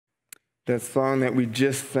That song that we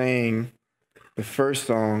just sang, the first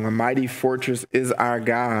song, "A Mighty Fortress is Our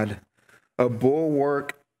God," a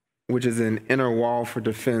bulwark, which is an inner wall for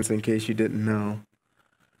defense, in case you didn't know.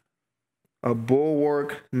 A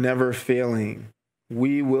bulwark never failing.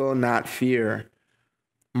 We will not fear.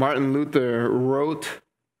 Martin Luther wrote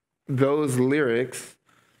those lyrics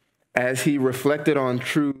as he reflected on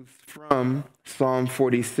truths from Psalm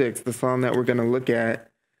 46, the psalm that we're going to look at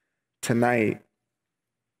tonight.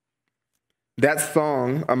 That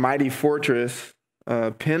song, "A Mighty Fortress,"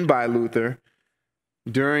 penned by Luther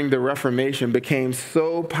during the Reformation, became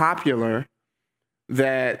so popular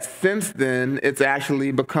that since then it's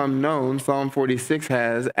actually become known, Psalm 46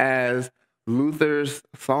 has, as Luther's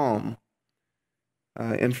Psalm.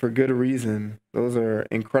 And for good reason. Those are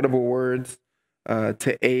incredible words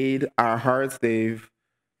to aid our hearts. They've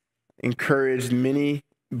encouraged many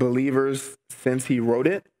believers since he wrote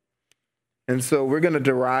it. And so we're going to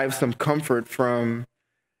derive some comfort from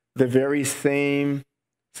the very same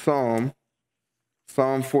psalm,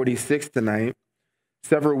 Psalm 46 tonight.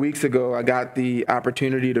 Several weeks ago, I got the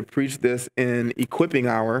opportunity to preach this in Equipping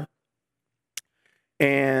Hour.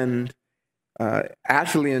 And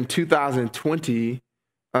actually in 2020,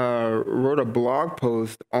 wrote a blog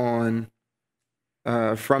post on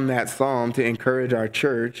from that psalm to encourage our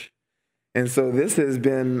church. And so this has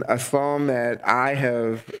been a psalm that I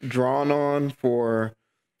have drawn on for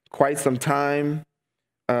quite some time,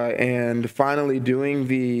 and finally doing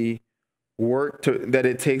the work that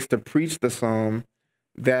it takes to preach the psalm,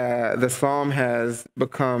 that the psalm has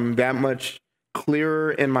become that much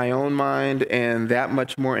clearer in my own mind and that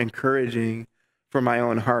much more encouraging for my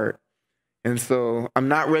own heart. And so I'm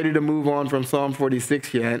not ready to move on from Psalm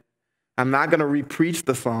 46 yet. I'm not going to re-preach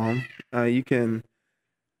the psalm. You can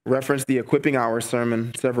reference the Equipping Hour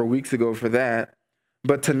sermon several weeks ago for that.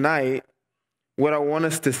 But tonight, what I want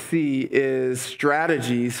us to see is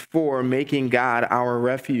strategies for making God our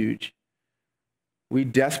refuge. We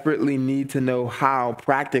desperately need to know how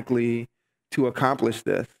practically to accomplish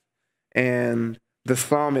this. And the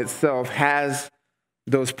psalm itself has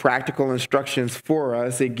those practical instructions for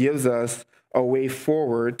us. It gives us a way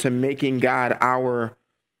forward to making God our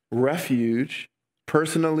refuge,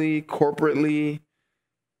 personally, corporately,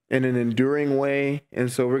 in an enduring way.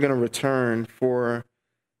 And so we're going to return for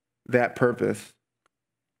that purpose.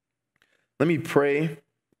 Let me pray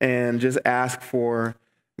and just ask for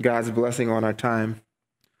God's blessing on our time.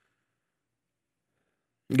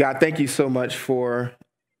 God, thank you so much for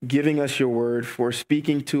giving us your word, for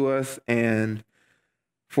speaking to us, and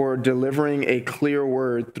for delivering a clear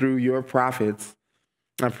word through your prophets.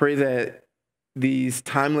 I pray that these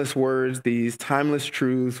timeless words, these timeless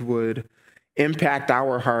truths would impact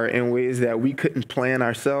our heart in ways that we couldn't plan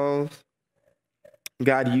ourselves.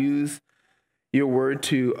 God, use your word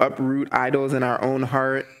to uproot idols in our own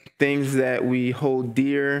heart, things that we hold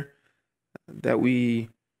dear, that we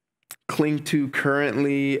cling to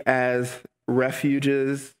currently as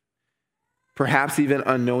refuges, perhaps even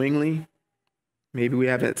unknowingly. Maybe we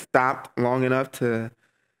haven't stopped long enough to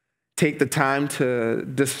take the time to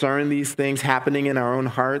discern these things happening in our own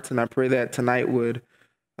hearts. And I pray that tonight would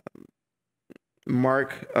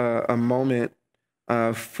mark a moment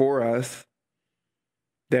for us,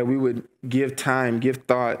 that we would give time, give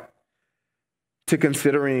thought to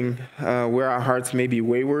considering where our hearts may be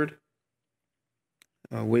wayward,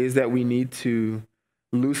 ways that we need to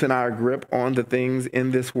loosen our grip on the things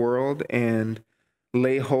in this world and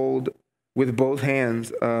lay hold with both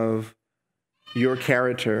hands of your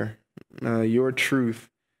character, your truth,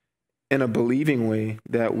 in a believing way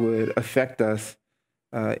that would affect us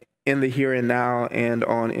in the here and now and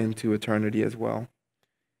on into eternity as well.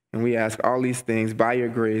 And we ask all these things by your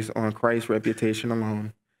grace on Christ's reputation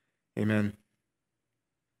alone. Amen.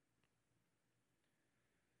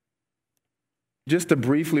 Just to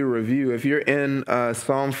briefly review, if you're in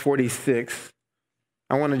Psalm 46,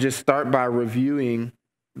 I want to just start by reviewing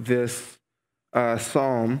this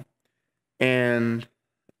psalm. And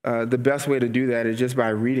the best way to do that is just by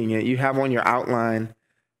reading it. You have on your outline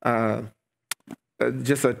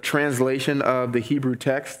just a translation of the Hebrew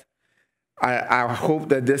text. I hope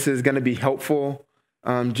that this is going to be helpful,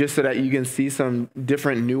 just so that you can see some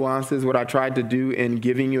different nuances. What I tried to do in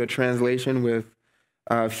giving you a translation with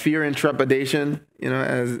fear and trepidation,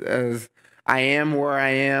 as I am where I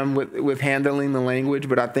am with handling the language,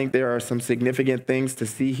 but I think there are some significant things to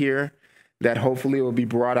see here that hopefully will be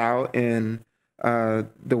brought out in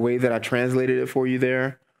the way that I translated it for you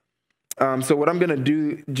there. So what I'm going to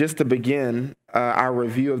do, just to begin our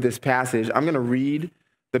review of this passage, I'm going to read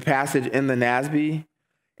the passage in the NASB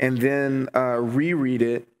and then reread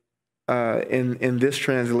it in this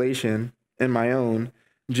translation, in my own,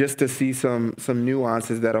 just to see some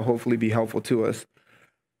nuances that'll hopefully be helpful to us.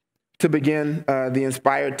 To begin, the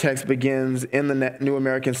inspired text begins in the New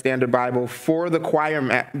American Standard Bible for the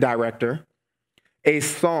choir director, a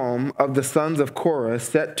psalm of the sons of Korah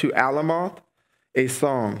set to Alamoth, a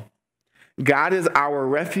song. God is our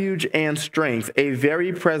refuge and strength, a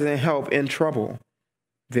very present help in trouble.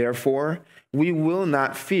 Therefore, we will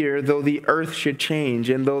not fear, though the earth should change,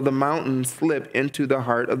 and though the mountains slip into the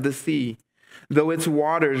heart of the sea, though its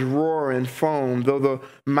waters roar and foam, though the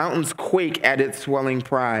mountains quake at its swelling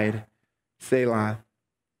pride. Selah.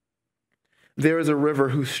 There is a river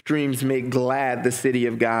whose streams make glad the city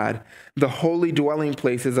of God, the holy dwelling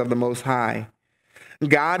places of the Most High.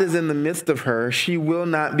 God is in the midst of her. She will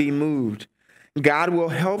not be moved. God will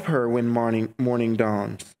help her when morning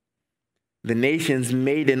dawns. The nations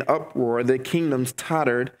made an uproar. The kingdoms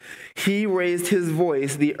tottered. He raised his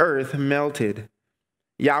voice. The earth melted.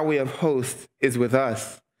 Yahweh of hosts is with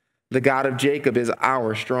us. The God of Jacob is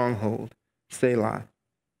our stronghold. Selah.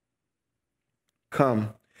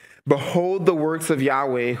 Come. Behold the works of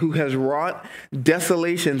Yahweh, who has wrought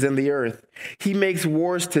desolations in the earth. He makes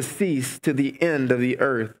wars to cease to the end of the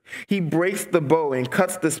earth. He breaks the bow and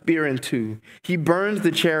cuts the spear in two. He burns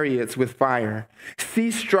the chariots with fire.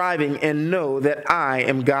 Cease striving and know that I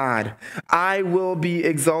am God. I will be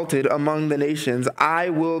exalted among the nations. I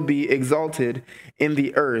will be exalted in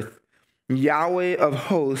the earth. Yahweh of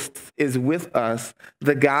hosts is with us.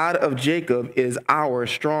 The God of Jacob is our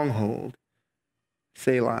stronghold.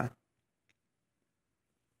 Selah.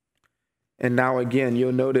 And now again,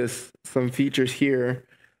 you'll notice some features here,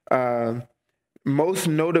 most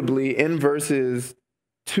notably in verses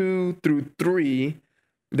 2 through 3,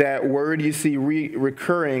 that word you see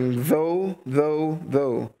recurring,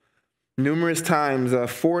 though. Numerous times,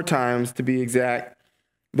 4 times to be exact,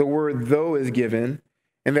 the word though is given.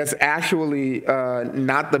 And that's actually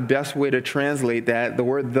not the best way to translate that. The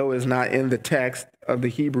word though is not in the text of the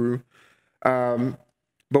Hebrew.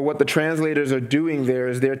 But what the translators are doing there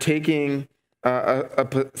is they're taking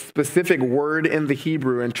a specific word in the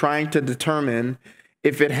Hebrew and trying to determine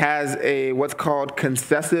if it has a what's called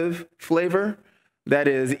concessive flavor. That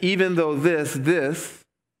is, even though this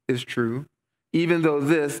is true, even though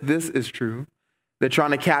this is true, they're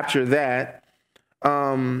trying to capture that.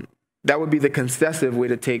 That would be the concessive way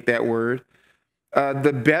to take that word.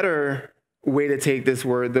 The better way to take this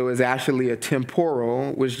word, though, is actually a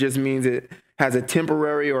temporal, which just means it has a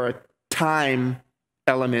temporary or a time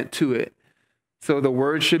element to it. So the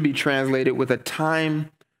word should be translated with a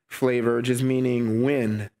time flavor, just meaning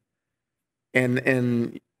when.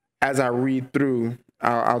 And as I read through,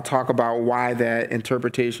 I'll talk about why that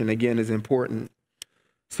interpretation, again, is important.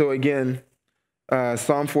 So again,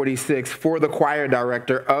 Psalm 46, for the choir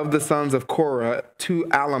director of the sons of Korah, to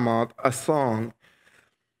Alamoth, a song.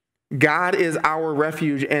 God is our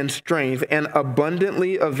refuge and strength, and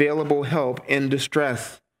abundantly available help in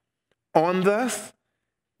distress. On thus,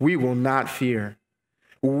 we will not fear.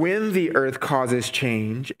 When the earth causes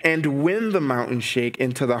change, and when the mountains shake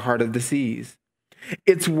into the heart of the seas,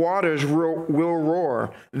 its waters will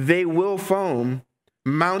roar, they will foam,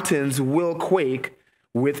 mountains will quake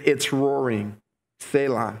with its roaring.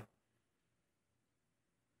 Selah.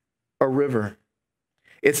 A river.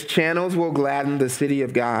 Its channels will gladden the city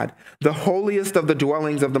of God, the holiest of the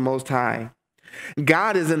dwellings of the Most High.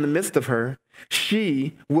 God is in the midst of her.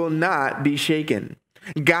 She will not be shaken.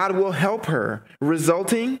 God will help her,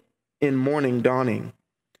 resulting in morning dawning.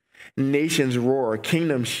 Nations roar,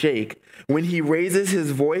 kingdoms shake. When he raises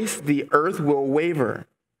his voice, the earth will waver.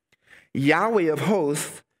 Yahweh of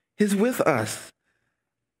hosts is with us.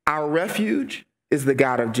 Our refuge is the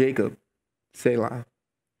God of Jacob. Selah.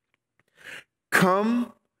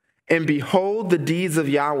 Come and behold the deeds of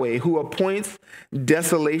Yahweh, who appoints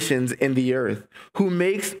desolations in the earth, who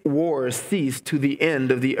makes wars cease to the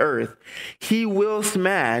end of the earth. He will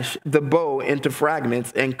smash the bow into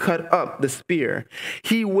fragments and cut up the spear.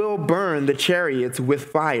 He will burn the chariots with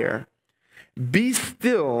fire. Be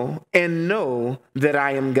still and know that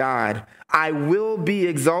I am God. I will be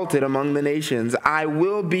exalted among the nations. I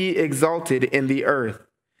will be exalted in the earth.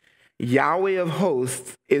 Yahweh of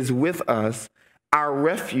hosts is with us. Our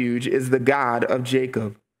refuge is the God of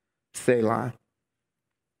Jacob. Selah.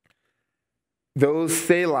 Those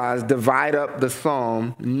Selahs divide up the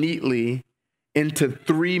psalm neatly into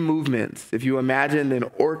 3 movements. If you imagine an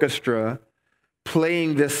orchestra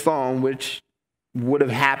playing this psalm, which would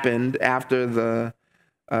have happened after the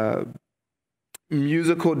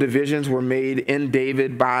musical divisions were made in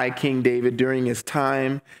David by King David during his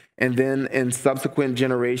time, and then in subsequent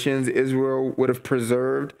generations, Israel would have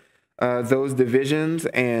preserved those divisions,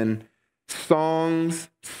 and psalms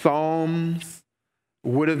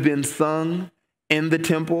would have been sung in the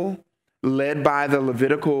temple, led by the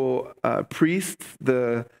Levitical priests,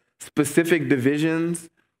 the specific divisions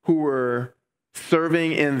who were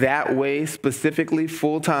serving in that way specifically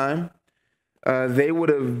full-time. They would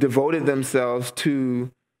have devoted themselves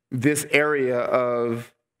to this area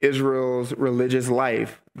of Israel's religious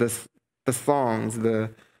life, the songs, the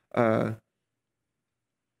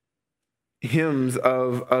hymns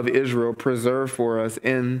of Israel preserved for us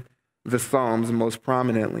in the Psalms most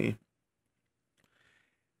prominently.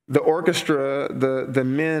 The orchestra, the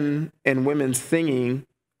men and women singing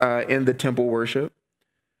in the temple worship,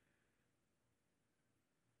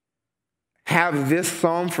 have this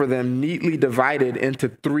psalm for them neatly divided into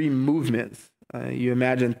three movements. You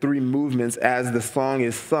imagine three movements as the song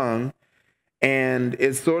is sung, and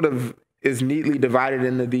it sort of is neatly divided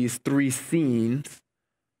into these three scenes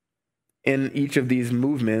in each of these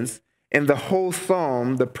movements. And the whole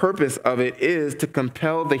psalm, the purpose of it is to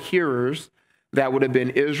compel the hearers, that would have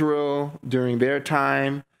been Israel during their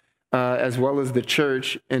time, as well as the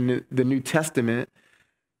church in the New Testament,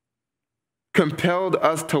 compelled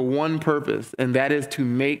us to one purpose, and that is to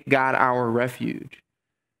make God our refuge.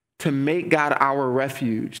 To make God our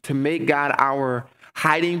refuge, to make God our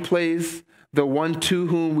hiding place, the one to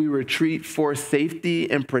whom we retreat for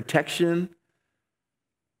safety and protection.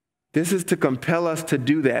 This is to compel us to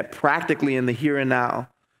do that practically in the here and now.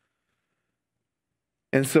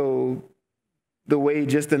 And so the way,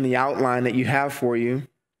 just in the outline that you have for you,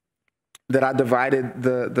 that I divided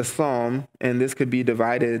the psalm, and this could be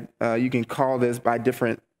divided, you can call this by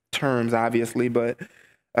different terms, obviously, but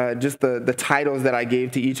just the titles that I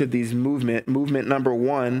gave to each of these movement number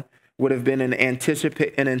one would have been an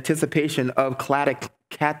anticipation of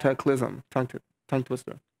cataclysm, tongue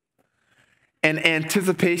twister. An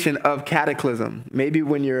anticipation of cataclysm. Maybe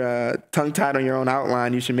when you're tongue-tied on your own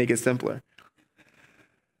outline, you should make it simpler.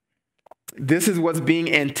 This is what's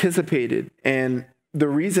being anticipated. And the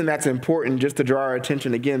reason that's important, just to draw our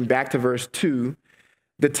attention again back to verse 2,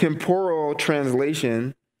 the temporal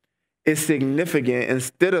translation is significant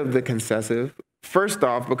instead of the concessive. First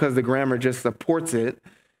off, because the grammar just supports it.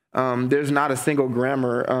 There's not a single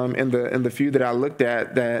grammar in the few that I looked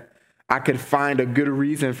at that I could find a good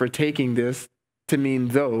reason for taking this to mean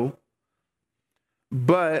though.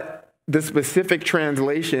 But the specific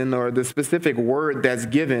translation, or the specific word that's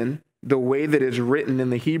given, the way that it's written in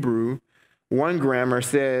the Hebrew, one grammar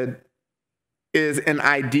said is an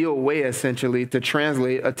ideal way essentially to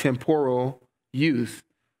translate a temporal use.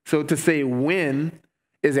 So to say when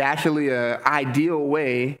is actually an ideal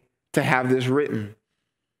way to have this written,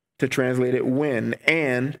 to translate it when.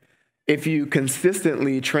 And if you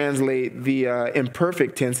consistently translate the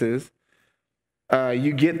imperfect tenses,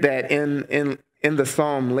 you get that in the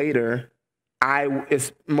psalm later.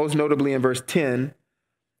 It's most notably in verse 10,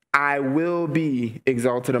 I will be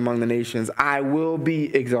exalted among the nations. I will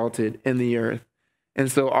be exalted in the earth.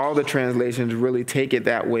 And so all the translations really take it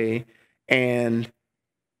that way, and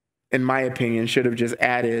in my opinion, should have just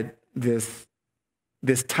added this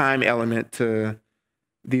time element to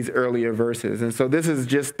these earlier verses. And so this is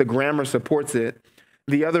just, the grammar supports it.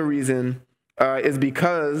 The other reason is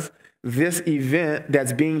because this event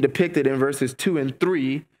that's being depicted in verses 2 and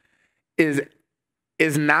 3 is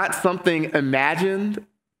not something imagined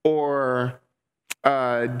or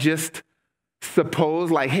just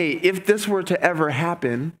supposed, like, hey, if this were to ever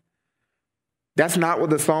happen. That's not what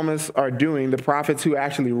the psalmists are doing. The prophets who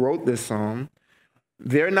actually wrote this psalm,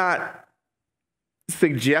 they're not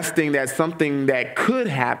suggesting that something that could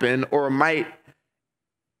happen or might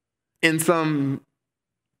in some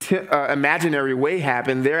imaginary way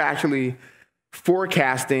happen. They're actually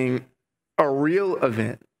forecasting a real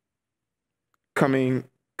event coming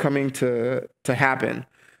to happen.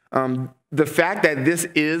 The fact that this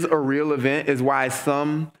is a real event is why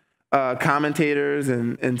some commentators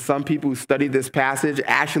and some people who study this passage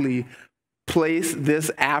actually place this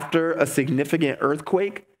after a significant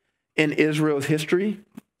earthquake in Israel's history.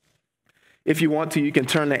 If you want to, you can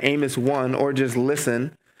turn to Amos 1 or just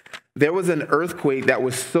listen. There was an earthquake that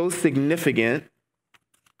was so significant.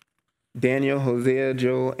 Daniel, Hosea,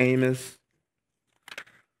 Joel, Amos.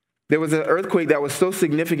 There was an earthquake that was so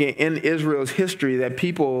significant in Israel's history that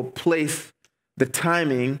people place the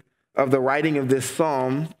timing of the writing of this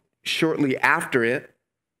psalm shortly after it.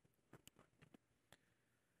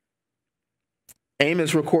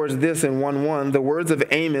 Amos records this in 1:1, the words of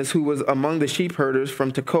Amos, who was among the sheep herders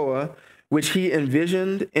from Tekoa, which he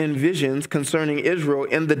envisioned in visions concerning Israel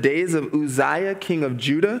in the days of Uzziah, king of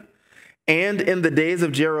Judah, and in the days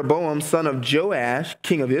of Jeroboam, son of Joash,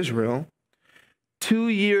 king of Israel, 2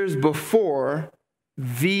 years before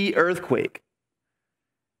the earthquake.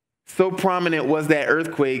 So prominent was that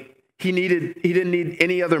earthquake, he didn't need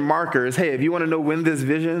any other markers. Hey, if you want to know when this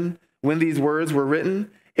vision, when these words were written,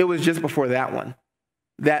 it was just before that one,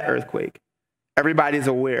 that earthquake. Everybody's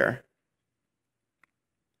aware.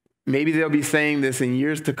 Maybe they'll be saying this in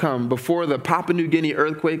years to come, before the Papua New Guinea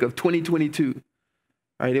earthquake of 2022.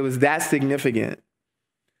 Right? It was that significant.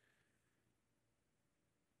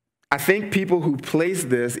 I think people who place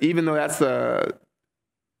this, even though that's a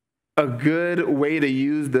good way to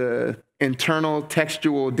use the internal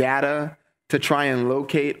textual data to try and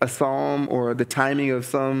locate a psalm or the timing of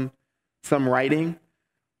some writing,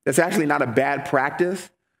 that's actually not a bad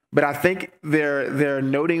practice. But I think they're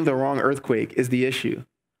noting the wrong earthquake is the issue.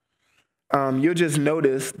 You'll just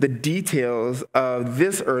notice the details of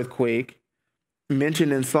this earthquake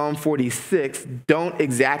mentioned in Psalm 46 don't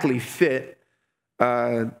exactly fit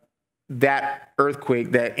that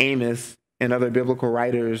earthquake that Amos and other biblical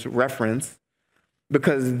writers reference,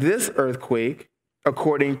 because this earthquake,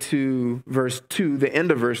 according to verse 2, the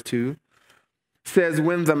end of verse 2, says,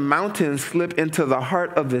 when the mountains slip into the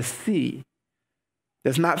heart of the sea.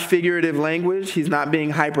 That's not figurative language. He's not being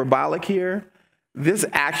hyperbolic here. This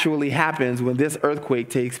actually happens when this earthquake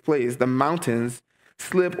takes place. The mountains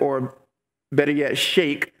slip, or better yet,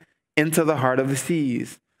 shake into the heart of the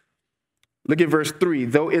seas. Look at verse 3.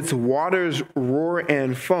 Though its waters roar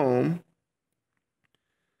and foam,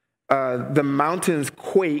 the mountains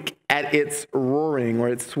quake at its roaring or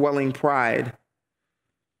its swelling pride.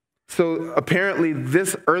 So apparently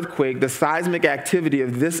this earthquake, the seismic activity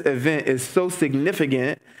of this event is so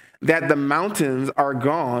significant that the mountains are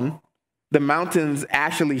gone. The mountains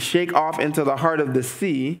actually shake off into the heart of the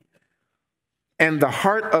sea, and the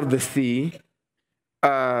heart of the sea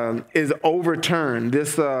is overturned.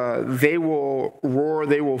 They will roar,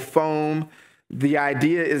 they will foam. The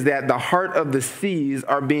idea is that the heart of the seas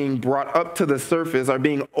are being brought up to the surface, are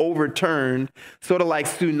being overturned, sort of like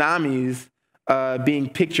tsunamis being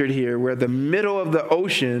pictured here, where the middle of the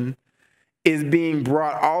ocean is being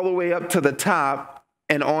brought all the way up to the top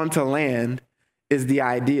and onto land is the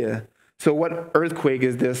idea. So what earthquake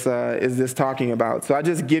is this talking about? So I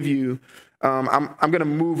just give you, I'm going to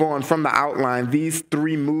move on from the outline, these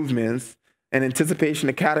three movements: an anticipation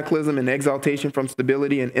of cataclysm, an exaltation from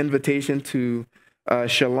stability, an invitation to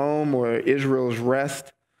shalom, or Israel's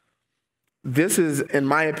rest. This is, in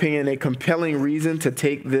my opinion, a compelling reason to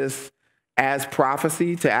take this as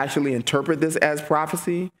prophecy, to actually interpret this as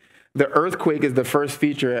prophecy. The earthquake is the first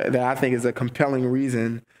feature that I think is a compelling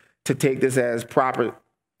reason to take this as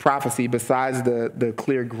prophecy, besides the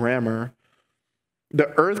clear grammar.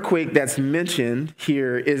 The earthquake that's mentioned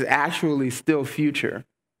here is actually still future.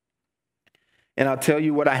 And I'll tell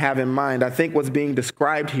you what I have in mind. I think what's being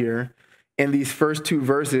described here in these first two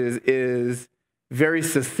verses is very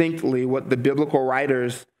succinctly what the biblical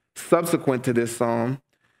writers subsequent to this psalm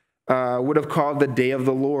would have called the day of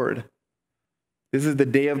the Lord. This is the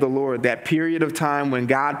day of the Lord, that period of time when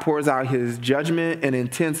God pours out his judgment and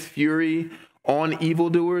intense fury on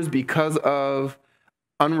evildoers because of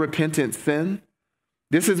unrepentant sin.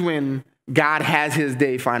 This is when God has his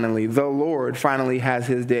day finally. The Lord finally has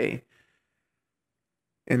his day.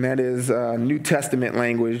 And that is New Testament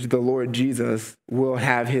language. The Lord Jesus will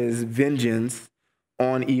have his vengeance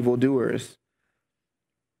on evildoers.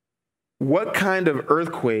 What kind of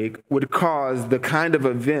earthquake would cause the kind of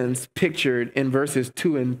events pictured in verses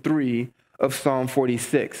 2 and 3 of Psalm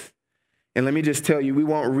 46? And let me just tell you, we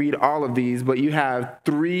won't read all of these, but you have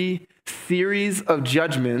 3 series of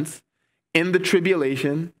judgments in the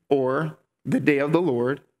tribulation, or the day of the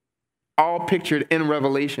Lord, all pictured in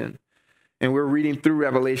Revelation. And we're reading through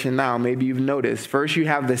Revelation now. Maybe you've noticed. First, you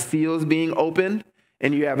have the seals being opened,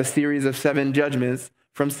 and you have a series of 7 judgments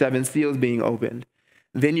from 7 seals being opened.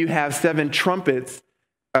 Then you have 7 trumpets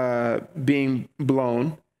being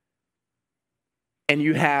blown, and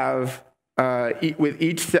you have, with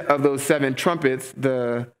each of those 7 trumpets,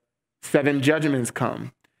 the 7 judgments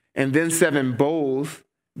come. And then 7 bowls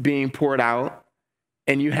being poured out,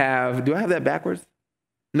 and you have, do I have that backwards?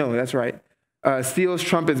 No, that's right. Seals,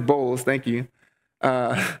 trumpets, bowls, thank you.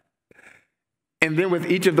 And then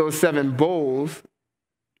with each of those 7 bowls,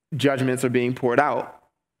 judgments are being poured out.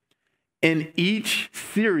 In each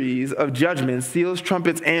series of judgments, seals,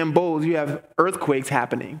 trumpets, and bowls, you have earthquakes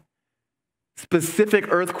happening. Specific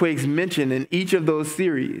earthquakes mentioned in each of those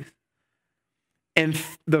series. And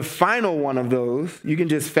the final one of those, you can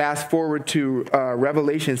just fast forward to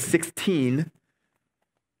Revelation 16.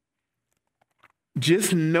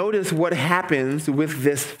 just notice what happens with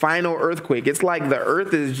this final earthquake. It's like the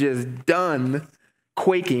earth is just done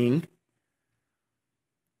quaking.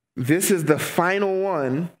 This is the final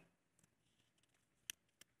one.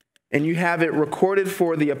 And you have it recorded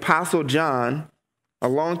for the Apostle John a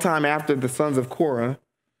long time after the sons of Korah.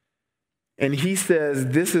 And he says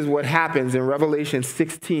this is what happens in Revelation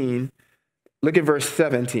 16. Look at verse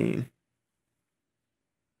 17.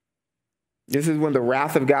 This is when the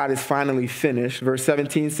wrath of God is finally finished. Verse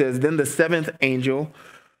 17 says, "Then the seventh angel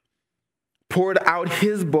poured out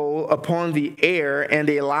his bowl upon the air, and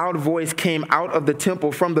a loud voice came out of the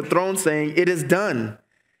temple from the throne saying, 'It is done.'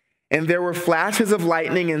 And there were flashes of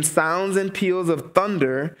lightning and sounds and peals of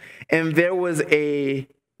thunder, and there was a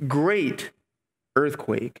great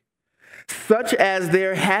earthquake, such as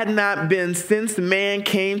there had not been since man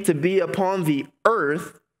came to be upon the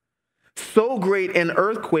earth. So great an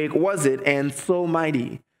earthquake was it, and so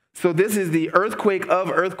mighty." So this is the earthquake of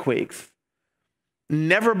earthquakes.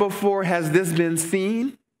 Never before has this been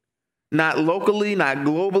seen, not locally, not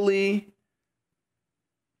globally.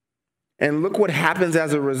 And look what happens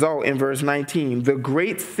as a result in verse 19. "The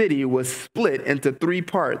great city was split into three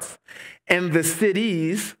parts, and the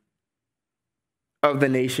cities of the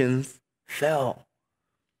nations fell.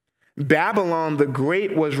 Babylon the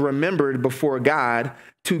Great was remembered before God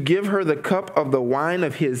to give her the cup of the wine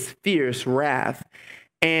of his fierce wrath,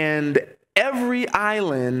 and every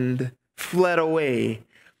island fled away,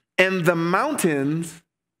 and the mountains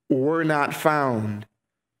were not found.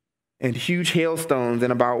 And huge hailstones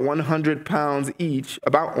and about 100 pounds each,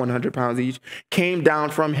 came down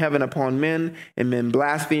from heaven upon men, and men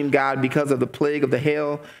blasphemed God because of the plague of the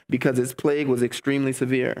hail, because its plague was extremely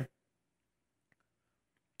severe."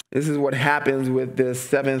 This is what happens with this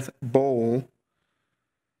seventh bowl.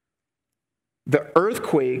 The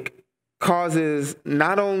earthquake causes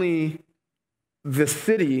not only the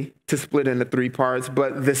city to split into three parts,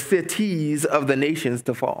 but the cities of the nations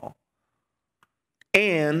to fall.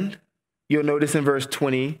 And you'll notice in verse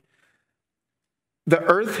 20, the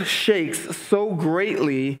earth shakes so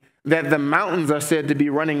greatly that the mountains are said to be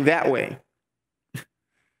running that way.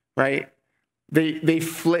 Right? They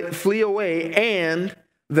flee away, and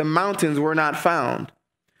the mountains were not found.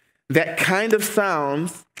 That kind of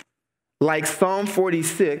sounds like Psalm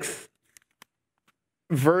 46,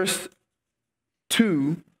 verse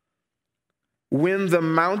 2, when the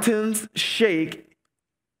mountains shake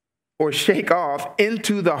or shake off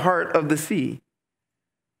into the heart of the sea.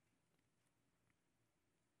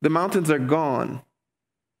 The mountains are gone.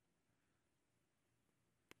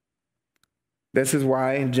 This is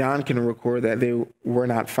why John can record that they were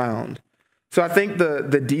not found. So I think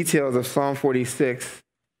the details of Psalm 46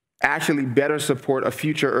 actually better support a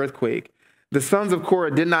future earthquake. The sons of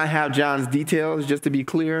Korah did not have John's details, just to be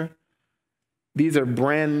clear. These are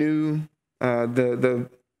brand new, the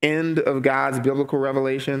end of God's biblical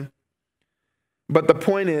revelation. But the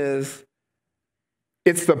point is,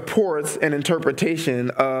 it supports an interpretation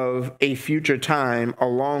of a future time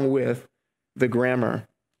along with the grammar.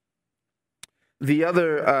 The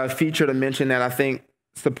other feature to mention that I think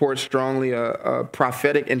supports strongly a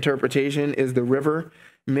prophetic interpretation is the river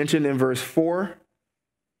mentioned in verse 4.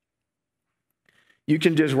 You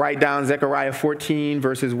can just write down Zechariah 14,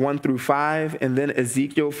 verses 1 through 5, and then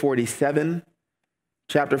Ezekiel 47,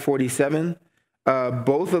 chapter 47.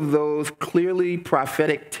 Both of those clearly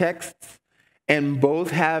prophetic texts, and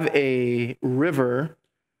both have a river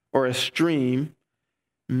or a stream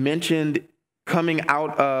mentioned coming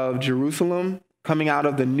out of Jerusalem, coming out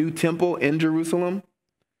of the new temple in Jerusalem.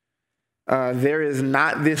 There is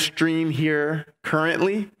not this stream here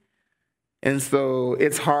currently. And so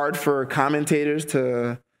it's hard for commentators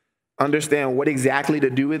to understand what exactly to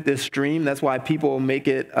do with this stream. That's why people make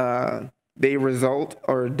it, they result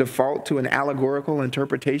or default to an allegorical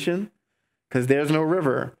interpretation, because there's no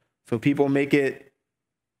river. So people make it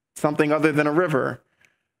something other than a river.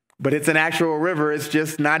 But it's an actual river. It's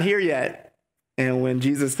just not here yet. And when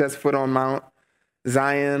Jesus sets foot on Mount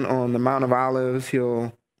Zion, on the Mount of Olives,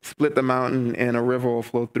 he'll split the mountain and a river will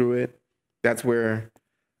flow through it. That's where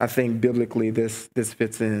I think biblically this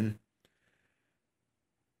fits in.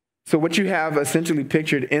 So what you have essentially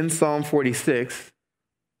pictured in Psalm 46,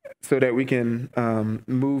 so that we can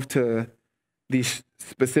move to these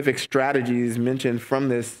specific strategies mentioned from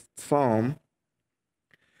this psalm,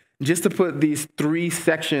 just to put these three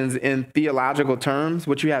sections in theological terms,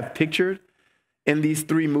 what you have pictured in these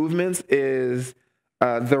three movements is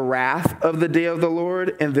the wrath of the day of the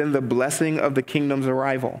Lord, and then the blessing of the kingdom's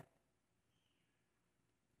arrival.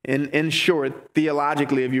 In short,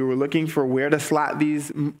 theologically, if you were looking for where to slot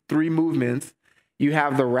these three movements, You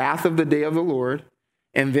have the wrath of the day of the Lord,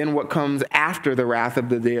 and then what comes after the wrath of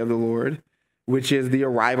the day of the Lord, which is the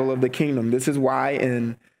arrival of the kingdom. This is why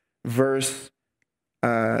in verse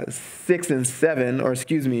 6 and 7, or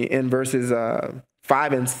excuse me, in verses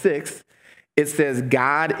 5 and 6, it says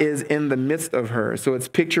God is in the midst of her. So it's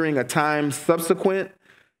picturing a time subsequent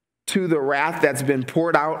to the wrath that's been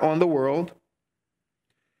poured out on the world,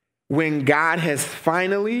 when God has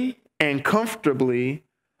finally and comfortably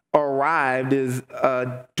arrived, is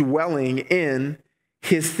dwelling in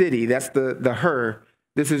his city. That's the her.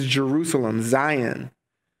 This is Jerusalem, Zion.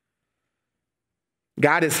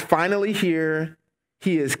 God is finally here.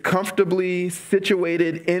 He is comfortably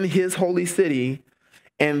situated in his holy city.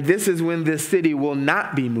 And this is when this city will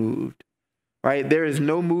not be moved, right? There is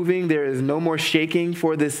no moving. There is no more shaking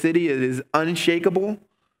for this city. It is unshakable,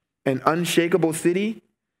 an unshakable city.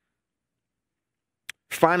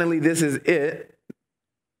 Finally, this is it.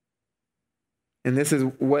 And this is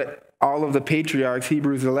what all of the patriarchs,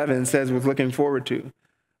 Hebrews 11 says, was looking forward to.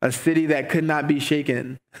 A city that could not be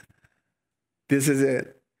shaken. This is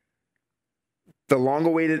it. The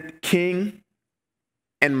long-awaited King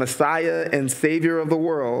and Messiah and Savior of the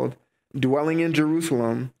world dwelling in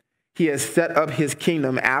Jerusalem. He has set up his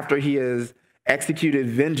kingdom after he has executed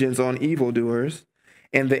vengeance on evildoers.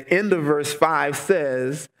 And the end of verse 5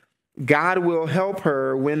 says, God will help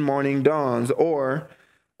her when morning dawns. Or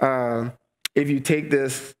if you take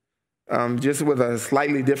this just with a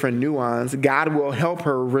slightly different nuance, God will help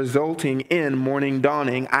her resulting in morning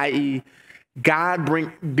dawning, i.e., God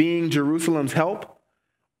being Jerusalem's help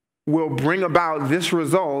will bring about this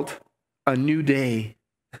result, a new day.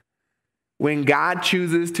 When God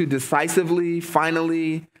chooses to decisively,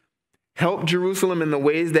 finally help Jerusalem in the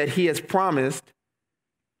ways that he has promised,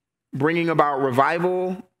 bringing about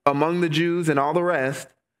revival among the Jews and all the rest,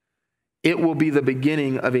 it will be the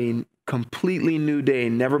beginning of a completely new day,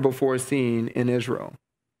 never before seen in Israel.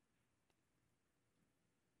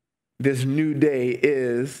 This new day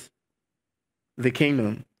is the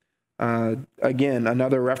kingdom. Again,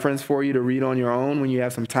 another reference for you to read on your own when you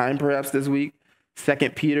have some time perhaps this week. 2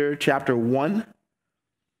 Peter chapter 1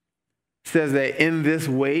 says that in this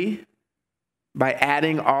way, by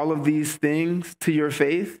adding all of these things to your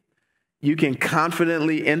faith, you can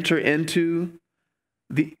confidently enter into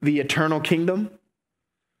the eternal kingdom.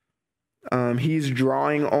 He's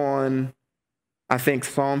drawing on, I think,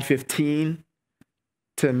 Psalm 15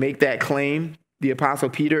 to make that claim. The Apostle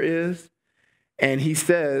Peter is. And he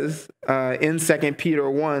says in 2 Peter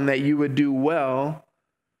 1 that you would do well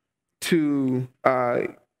to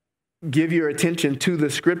give your attention to the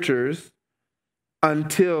scriptures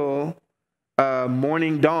until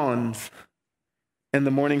morning dawns and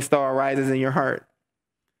the morning star rises in your heart.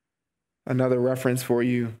 Another reference for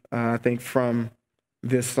you, I think, from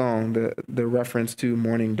this song, the reference to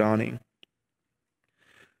morning dawning.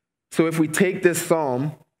 So if we take this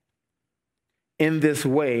psalm in this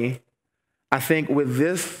way, I think with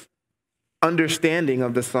this understanding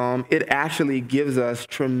of the psalm, it actually gives us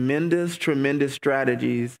tremendous, tremendous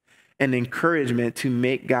strategies and encouragement to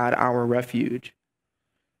make God our refuge.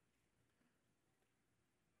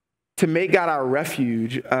 To make God our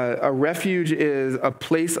refuge, a refuge is a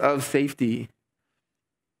place of safety.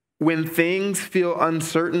 When things feel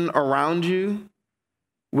uncertain around you,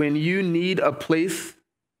 when you need a place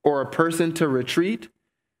or a person to retreat,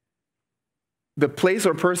 the place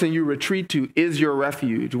or person you retreat to is your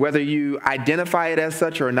refuge, whether you identify it as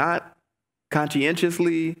such or not,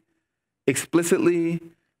 conscientiously, explicitly,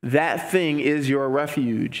 that thing is your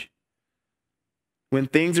refuge. When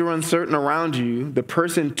things are uncertain around you, the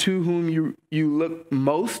person to whom you look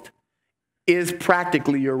most is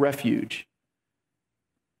practically your refuge.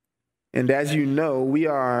 And as you know, we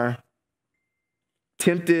are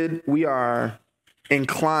tempted, we are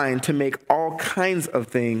inclined to make all kinds of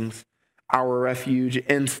things our refuge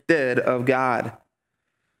instead of God.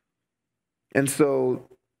 And so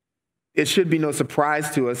it should be no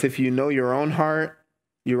surprise to us if you know your own heart,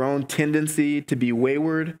 your own tendency to be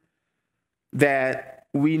wayward, that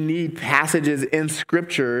we need passages in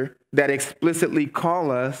Scripture that explicitly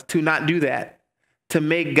call us to not do that, to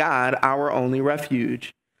make God our only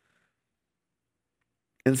refuge.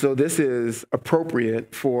 And so this is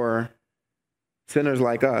appropriate for sinners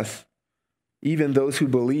like us, even those who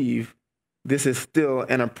believe. This is still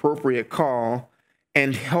an appropriate call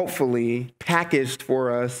and helpfully packaged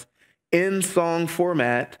for us in song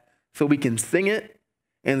format so we can sing it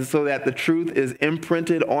and so that the truth is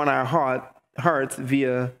imprinted on our hearts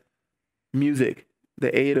via music,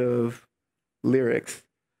 the aid of lyrics.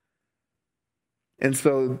 And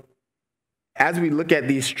so as we look at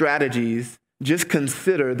these strategies, just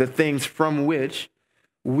consider the things from which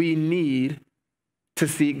we need to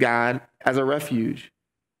seek God as a refuge.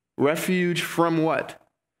 Refuge from what?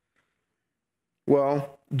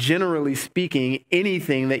 Well, generally speaking,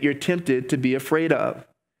 anything that you're tempted to be afraid of.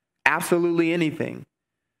 Absolutely anything.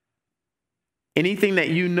 Anything that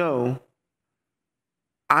you know,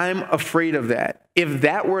 I'm afraid of that. If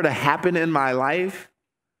that were to happen in my life,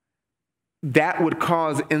 that would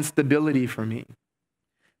cause instability for me.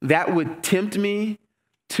 That would tempt me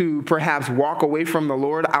to perhaps walk away from the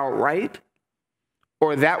Lord outright,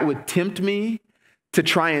 or that would tempt me to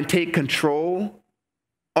try and take control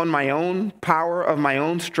on my own power, of my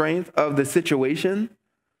own strength, of the situation.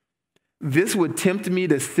 This would tempt me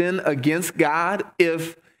to sin against God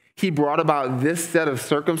if he brought about this set of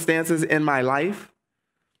circumstances in my life.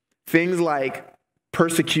 Things like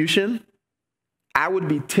persecution. I would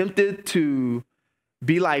be tempted to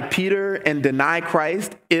be like Peter and deny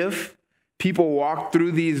Christ if people walked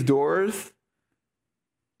through these doors,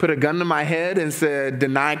 put a gun to my head and said,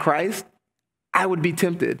 deny Christ. I would be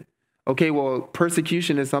tempted. Okay, well,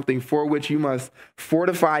 persecution is something for which you must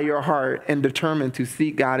fortify your heart and determine to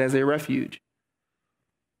seek God as a refuge.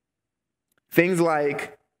 Things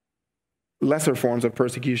like lesser forms of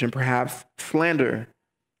persecution, perhaps slander,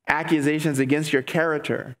 accusations against your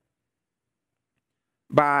character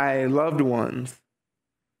by loved ones,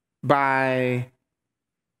 by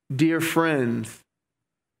dear friends.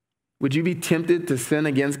 Would you be tempted to sin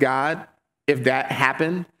against God if that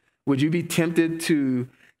happened? Would you be tempted to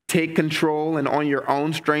take control and on your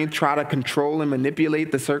own strength try to control and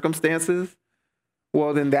manipulate the circumstances?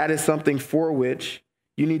 Well, then that is something for which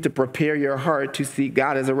you need to prepare your heart to seek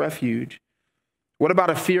God as a refuge. What about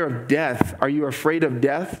a fear of death? Are you afraid of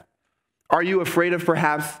death? Are you afraid of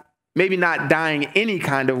perhaps maybe not dying any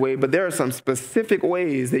kind of way, but there are some specific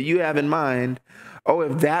ways that you have in mind? Oh,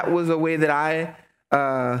 if that was a way that I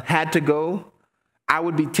had to go, I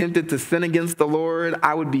would be tempted to sin against the Lord.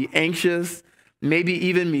 I would be anxious. Maybe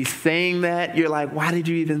even me saying that, you're like, why did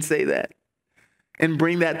you even say that? And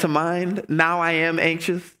bring that to mind. Now I am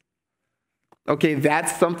anxious. Okay,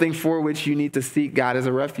 that's something for which you need to seek God as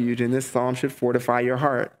a refuge, and this psalm should fortify your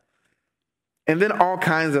heart. And then all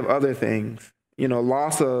kinds of other things,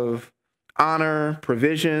 loss of honor,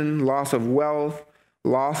 provision, loss of wealth,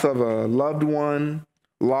 loss of a loved one,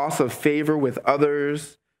 loss of favor with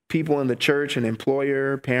others, people in the church, an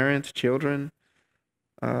employer, parents, children,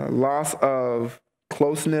 loss of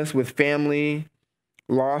closeness with family,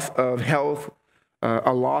 loss of health,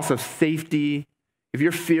 a loss of safety. If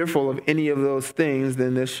you're fearful of any of those things,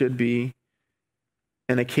 then this should be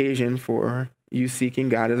an occasion for you seeking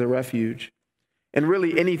God as a refuge. And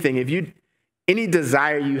really anything, any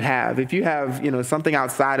desire you have, if you have, something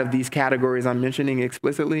outside of these categories I'm mentioning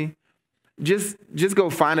explicitly, just go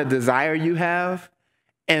find a desire you have,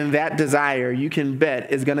 and that desire, you can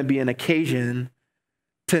bet, is going to be an occasion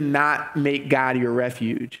to not make God your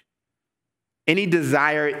refuge. Any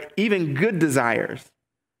desire, even good desires.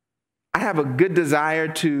 I have a good desire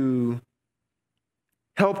to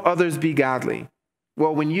help others be godly.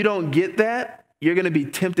 Well, when you don't get that, you're going to be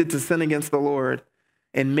tempted to sin against the Lord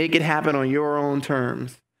and make it happen on your own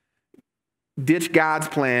terms. Ditch God's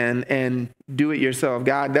plan and do it yourself.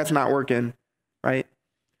 God, that's not working, right?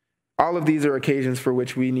 All of these are occasions for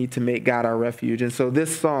which we need to make God our refuge. And so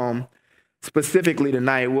this psalm, specifically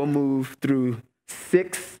tonight, we'll move through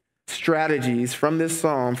 6 strategies from this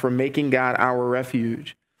psalm for making God our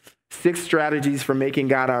refuge. 6 strategies for making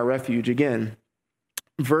God our refuge. Again,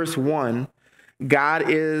 verse 1, God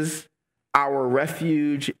is our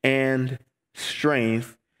refuge and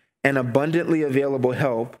strength, and abundantly available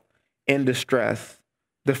help in distress.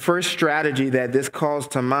 The first strategy that this calls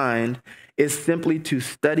to mind is simply to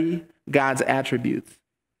study God's attributes.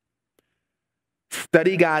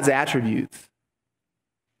 Study God's attributes.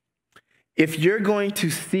 If you're going to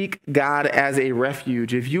seek God as a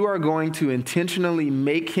refuge, if you are going to intentionally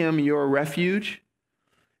make him your refuge,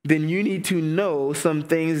 then you need to know some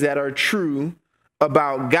things that are true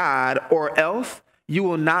about God, or else you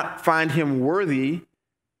will not find him worthy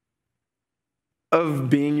of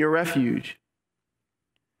being your refuge.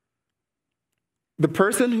 The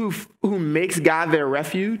person who makes God their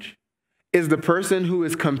refuge is the person who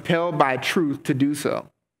is compelled by truth to do so.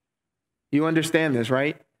 You understand this,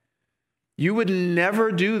 right? You would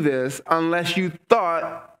never do this unless you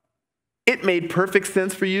thought it made perfect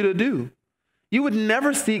sense for you to do. You would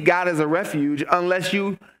never seek God as a refuge unless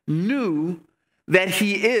you knew that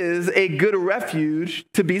he is a good refuge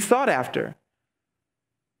to be sought after.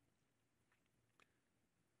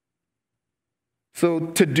 So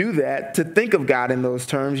to do that, to think of God in those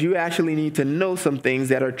terms, you actually need to know some things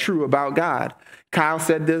that are true about God. Kyle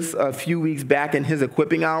said this a few weeks back in his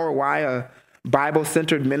equipping hour. Why a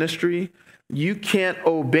Bible-centered ministry? You can't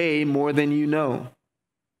obey more than you know.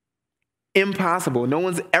 Impossible. No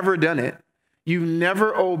one's ever done it. You've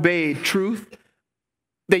never obeyed truth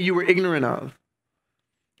that you were ignorant of.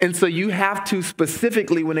 And so you have to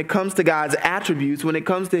specifically, when it comes to God's attributes, when it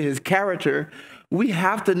comes to his character, we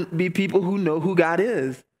have to be people who know who God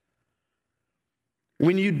is.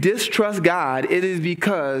 When you distrust God, it is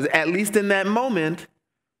because, at least in that moment,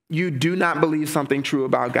 you do not believe something true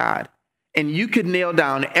about God. And you could nail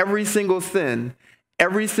down every single sin,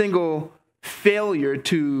 every single failure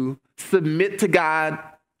to submit to God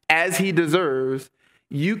as he deserves.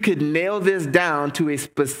 You could nail this down to a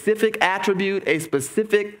specific attribute, a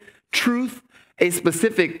specific truth, a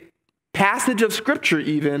specific passage of scripture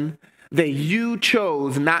even, that you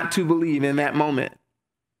chose not to believe in that moment.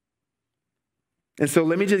 And so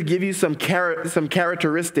let me just give you some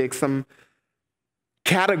characteristics, some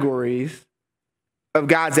categories of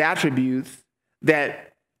God's attributes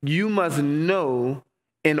that you must know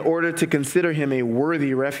in order to consider him a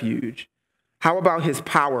worthy refuge. How about his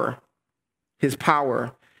power? His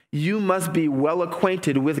power. You must be well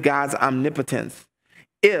acquainted with God's omnipotence.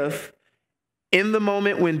 If in the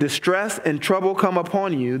moment when distress and trouble come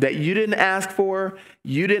upon you that you didn't ask for,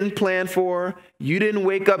 you didn't plan for, you didn't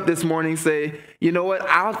wake up this morning and say, you know what,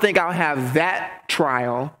 I don't think I'll have that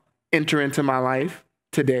trial enter into my life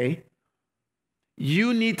today.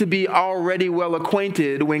 You need to be already well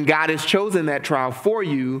acquainted when God has chosen that trial for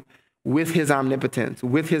you with his omnipotence,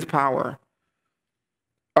 with his power.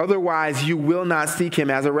 Otherwise, you will not seek him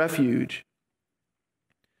as a refuge.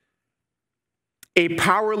 A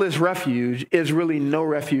powerless refuge is really no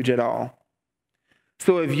refuge at all.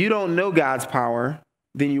 So if you don't know God's power,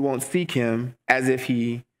 then you won't seek him as if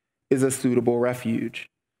he is a suitable refuge.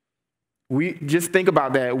 We just think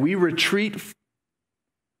about that. We retreat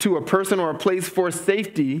to a person or a place for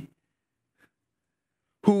safety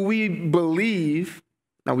who we believe,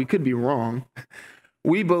 now we could be wrong,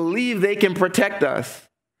 we believe they can protect us.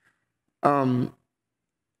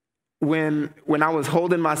 When I was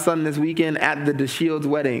holding my son this weekend at the DeShields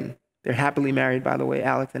wedding, they're happily married, by the way,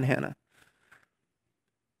 Alex and Hannah.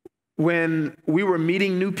 When we were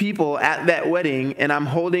meeting new people at that wedding and I'm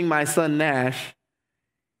holding my son Nash,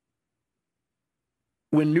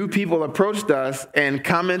 when new people approached us and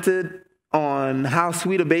commented on how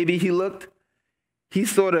sweet a baby he looked, he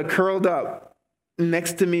sort of curled up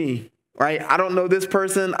next to me, right? I don't know this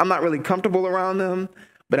person. I'm not really comfortable around them,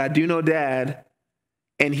 but I do know Dad.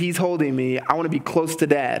 And he's holding me. I want to be close to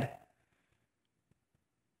Dad.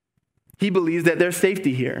 He believes that there's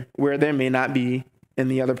safety here where there may not be in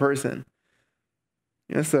the other person.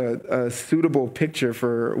 It's a suitable picture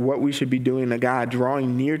for what we should be doing to God,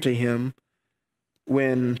 drawing near to him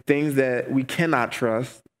when things that we cannot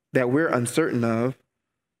trust, that we're uncertain of,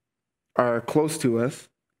 are close to us.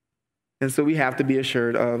 And so we have to be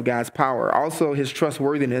assured of God's power. Also, his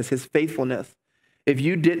trustworthiness, his faithfulness. If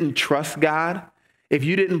you didn't trust God, if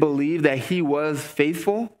you didn't believe that he was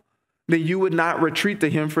faithful, then you would not retreat to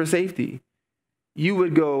him for safety. You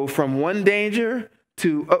would go from one danger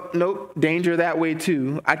to, oh, nope, danger that way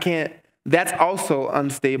too. I can't, that's also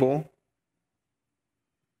unstable.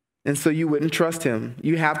 And so you wouldn't trust him.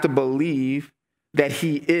 You have to believe that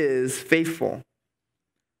he is faithful.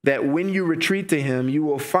 That when you retreat to him, you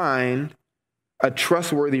will find a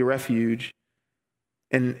trustworthy refuge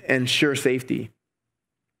and sure safety.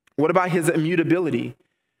 What about his immutability?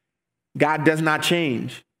 God does not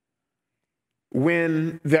change.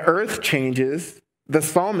 When the earth changes, the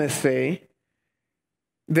psalmists say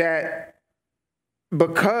that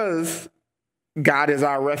because God is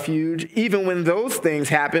our refuge, even when those things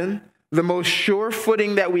happen, the most sure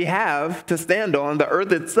footing that we have to stand on, the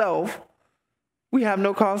earth itself, we have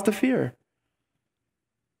no cause to fear.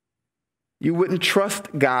 You wouldn't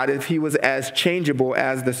trust God if he was as changeable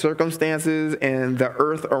as the circumstances and the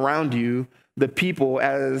earth around you, the people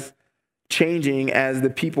as changing as the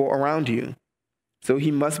people around you. So he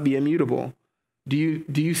must be immutable. Do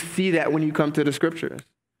you see that when you come to the scriptures?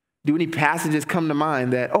 Do any passages come to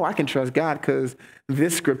mind that, oh, I can trust God because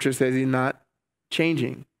this scripture says he's not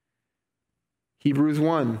changing? Hebrews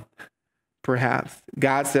 1, perhaps.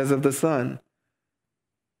 God says of the Son,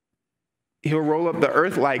 he'll roll up the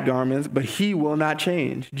earth like garments, but he will not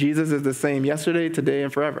change. Jesus is the same yesterday, today,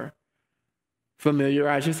 and forever.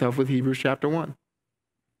 Familiarize yourself with Hebrews chapter 1.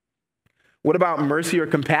 What about mercy or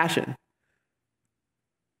compassion?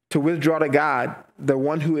 To withdraw to God, the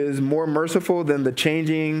one who is more merciful than the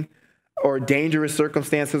changing or dangerous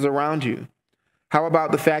circumstances around you. How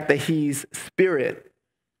about the fact that he's spirit?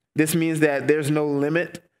 This means that there's no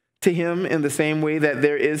limit to him in the same way that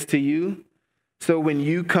there is to you. So when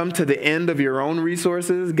you come to the end of your own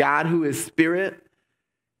resources, God, who is spirit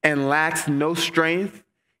and lacks no strength,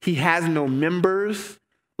 he has no members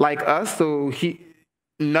like us, so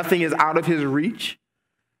nothing is out of his reach.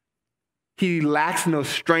 He lacks no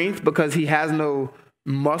strength because he has no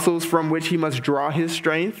muscles from which he must draw his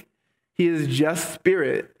strength. He is just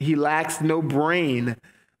spirit. He lacks no brain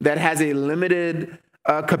that has a limited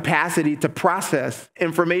capacity to process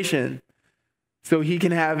information. So he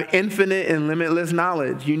can have infinite and limitless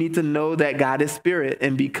knowledge. You need to know that God is spirit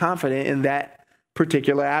and be confident in that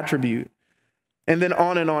particular attribute. And then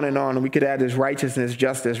on and on and on. We could add his righteousness,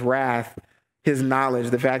 justice, wrath, his knowledge,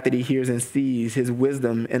 the fact that he hears and sees, his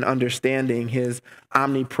wisdom and understanding, his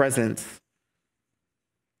omnipresence.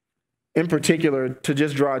 In particular, to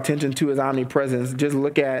just draw attention to his omnipresence, just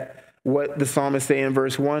look at what the psalmist say in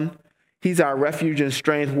verse 1. He's our refuge and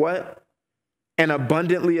strength. What? An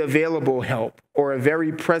abundantly available help, or a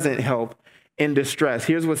very present help in distress.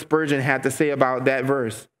 Here's what Spurgeon had to say about that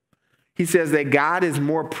verse. He says that God is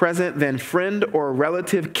more present than friend or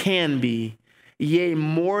relative can be, yea,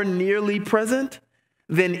 more nearly present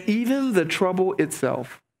than even the trouble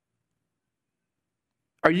itself.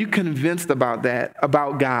 Are you convinced about that,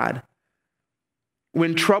 about God?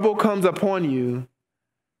 When trouble comes upon you,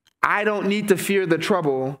 I don't need to fear the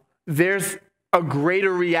trouble. There's a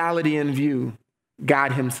greater reality in view,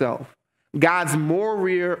 God himself. God's more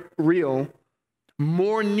real,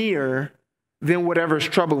 more near than whatever's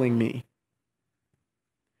troubling me.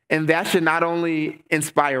 And that should not only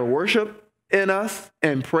inspire worship in us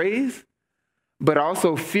and praise, but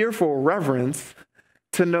also fearful reverence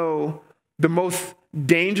to know the most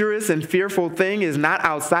dangerous and fearful thing is not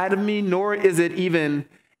outside of me, nor is it even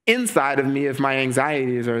inside of me if my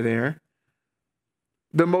anxieties are there.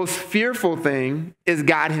 The most fearful thing is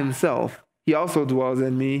God himself. He also dwells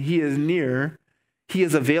in me. He is near. He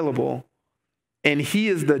is available. And he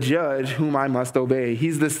is the judge whom I must obey.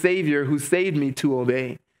 He's the Savior who saved me to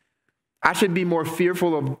obey. I should be more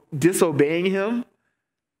fearful of disobeying him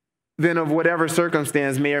than of whatever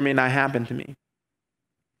circumstance may or may not happen to me.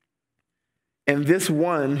 And this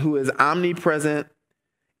one who is omnipresent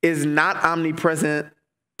is not omnipresent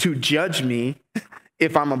to judge me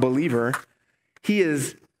if I'm a believer. He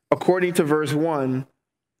is, according to verse 1,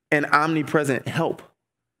 an omnipresent help,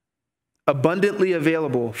 abundantly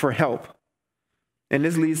available for help. And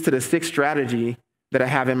this leads to the sixth strategy that I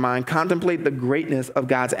have in mind. Contemplate the greatness of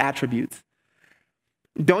God's attributes.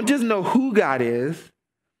 Don't just know who God is,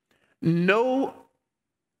 know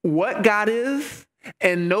what God is,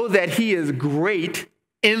 and know that he is great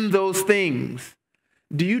in those things.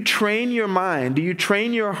 Do you train your mind? Do you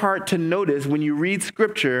train your heart to notice when you read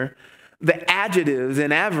scripture the adjectives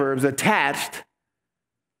and adverbs attached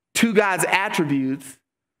to God's attributes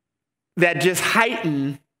that just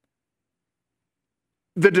heighten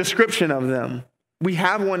the description of them? We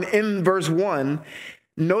have one in verse 1.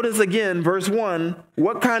 Notice again, verse 1,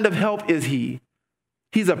 what kind of help is he?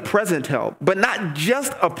 He's a present help, but not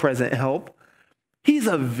just a present help. He's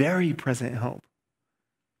a very present help.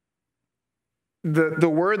 The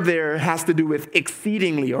word there has to do with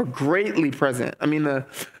exceedingly or greatly present. I mean, the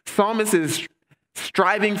psalmist is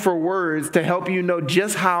striving for words to help you know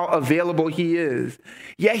just how available he is.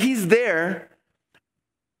 Yeah, he's there,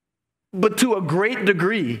 but to a great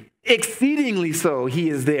degree. Exceedingly so, he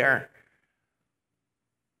is there.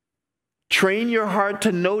 Train your heart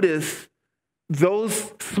to notice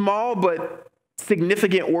those small but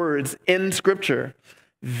significant words in Scripture.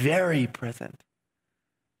 Very present.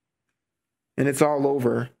 And it's all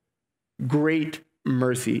over. Great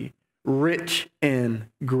mercy, rich in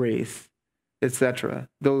grace, etc.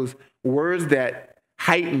 Those words that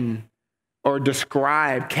heighten or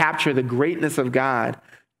describe, capture the greatness of God.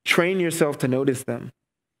 Train yourself to notice them.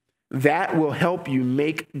 That will help you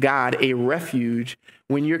make God a refuge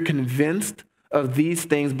when you're convinced of these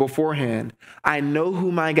things beforehand. I know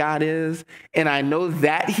who my God is, and I know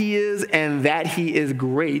that he is, and that he is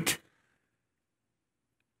great.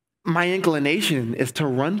 My inclination is to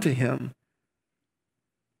run to him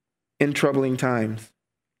in troubling times.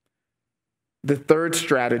 The third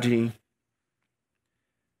strategy,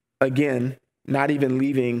 again, not even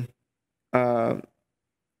leaving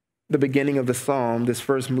the beginning of the psalm, this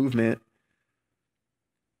first movement.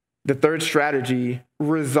 The third strategy,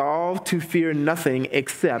 resolve to fear nothing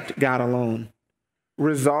except God alone.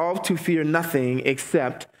 Resolve to fear nothing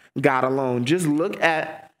except God alone. Just look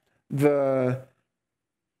at the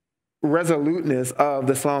resoluteness of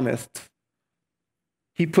the psalmist.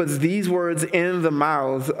 He puts these words in the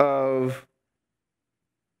mouths of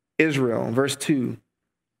Israel. Verse 2.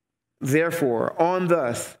 Therefore, on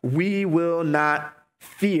thus, we will not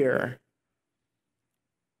fear.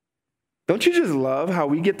 Don't you just love how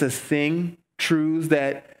we get to sing truths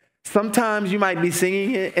that sometimes you might be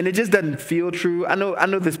singing it and it just doesn't feel true? I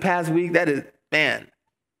know this past week, that is, man,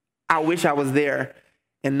 I wish I was there.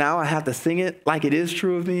 And now I have to sing it like it is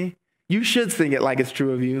true of me. You should sing it like it's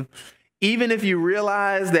true of you. Even if you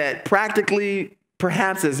realize that practically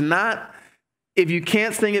perhaps it's not. If you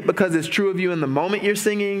can't sing it because it's true of you in the moment you're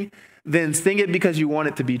singing, then sing it because you want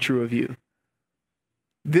it to be true of you.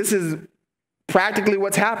 This is practically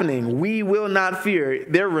what's happening. We will not fear.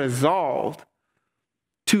 They're resolved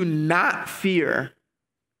to not fear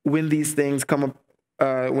when these things come up.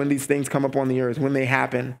 When these things come up on the earth, when they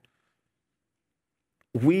happen,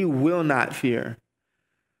 we will not fear.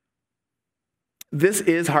 This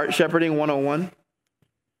is heart shepherding 101.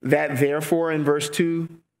 That therefore in verse 2,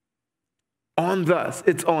 on thus,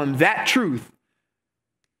 it's on that truth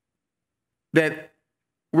that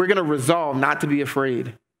we're going to resolve not to be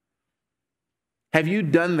afraid. Have you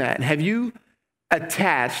done that? Have you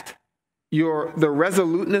attached the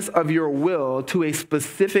resoluteness of your will to a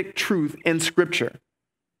specific truth in Scripture?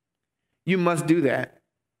 You must do that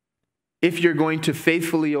if you're going to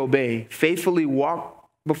faithfully obey, faithfully walk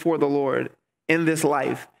before the Lord in this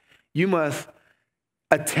life. You must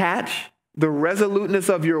attach the resoluteness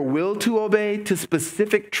of your will to obey to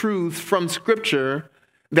specific truths from Scripture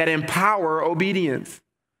that empower obedience.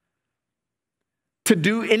 To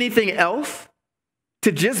do anything else,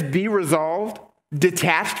 to just be resolved,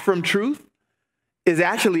 detached from truth, is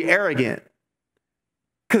actually arrogant.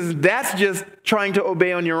 Because that's just trying to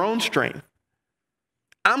obey on your own strength.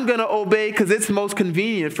 I'm going to obey because it's most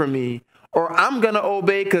convenient for me. Or I'm going to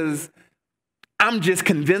obey because I'm just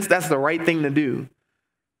convinced that's the right thing to do.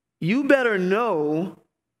 You better know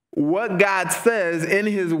what God says in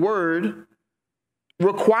his word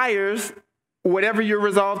requires whatever you're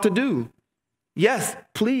resolved to do. Yes,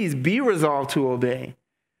 please be resolved to obey,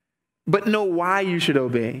 but know why you should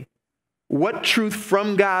obey. What truth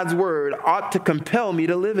from God's word ought to compel me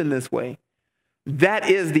to live in this way? That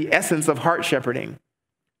is the essence of heart shepherding,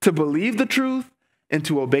 to believe the truth and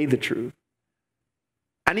to obey the truth.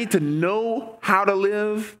 I need to know how to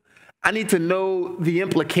live. I need to know the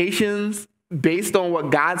implications based on what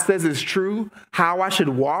God says is true, how I should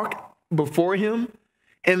walk before him.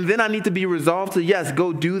 And then I need to be resolved to, yes,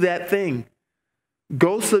 go do that thing.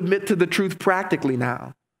 Go submit to the truth practically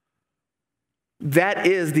now. That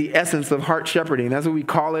is the essence of heart shepherding. That's what we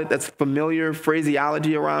call it. That's familiar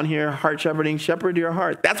phraseology around here. Heart shepherding, shepherd your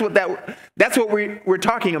heart. That's what we're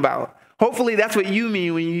talking about. Hopefully that's what you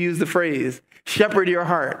mean when you use the phrase, shepherd your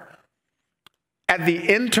heart. At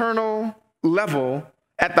the internal level,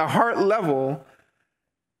 at the heart level,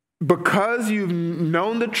 because you've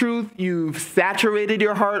known the truth, you've saturated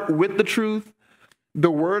your heart with the truth,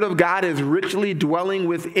 the word of God is richly dwelling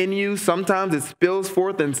within you. Sometimes it spills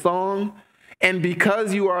forth in song. And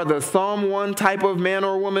because you are the Psalm 1 type of man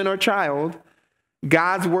or woman or child,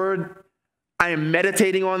 God's word, I am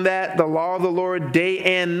meditating on that, the law of the Lord, day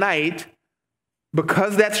and night.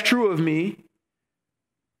 Because that's true of me,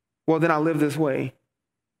 well, then I live this way.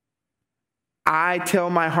 I tell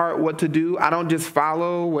my heart what to do. I don't just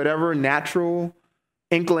follow whatever natural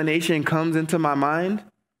inclination comes into my mind.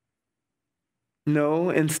 No,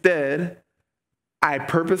 instead, I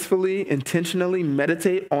purposefully, intentionally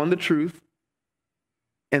meditate on the truth.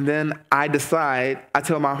 And then I decide, I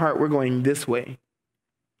tell my heart, we're going this way.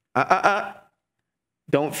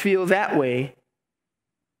 Don't feel that way.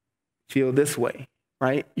 Feel this way,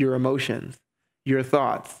 right? Your emotions, your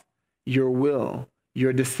thoughts, your will,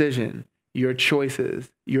 your decision, your choices,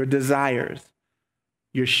 your desires.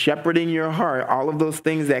 You're shepherding your heart. All of those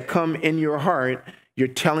things that come in your heart, you're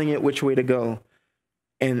telling it which way to go.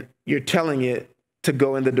 And you're telling it to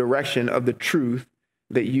go in the direction of the truth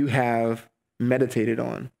that you have meditated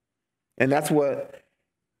on. And that's what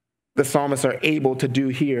the psalmists are able to do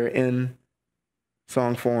here in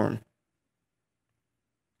song form.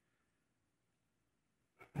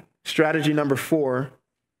 Strategy number 4,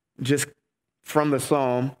 just from the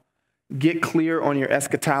psalm, get clear on your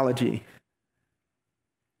eschatology.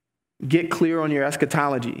 Get clear on your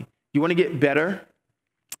eschatology. You want to get better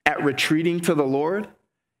at retreating to the Lord?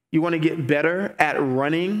 You want to get better at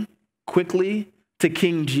running quickly to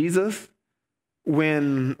King Jesus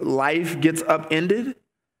when life gets upended?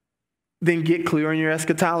 Then get clear on your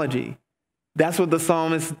eschatology. That's what the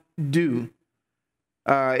psalmists do.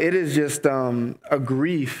 It is just a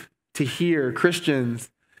grief to hear Christians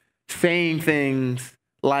saying things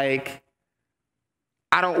like,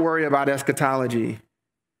 I don't worry about eschatology,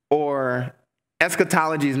 or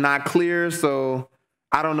eschatology is not clear, so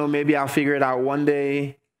I don't know, maybe I'll figure it out one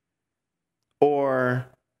day. Or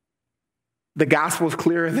the gospel is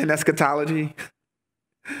clearer than eschatology,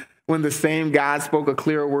 when the same God spoke a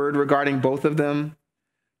clear word regarding both of them.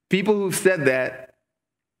 People who've said that,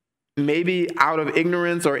 maybe out of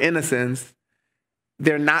ignorance or innocence,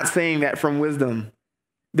 they're not saying that from wisdom.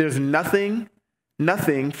 There's nothing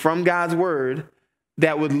from God's word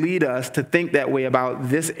that would lead us to think that way about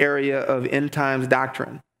this area of end times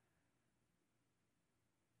doctrine.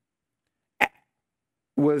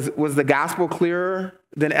 Was the gospel clearer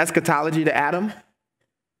than eschatology to Adam?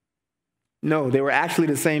 No, they were actually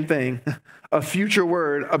the same thing. A future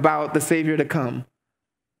word about the Savior to come.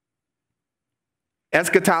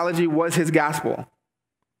 Eschatology was his gospel.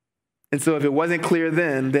 And so if it wasn't clear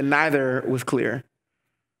then neither was clear.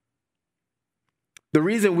 The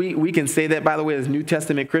reason we can say that, by the way, as New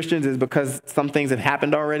Testament Christians is because some things have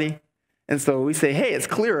happened already. And so we say, hey, it's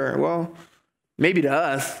clearer. Well, maybe to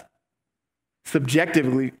us,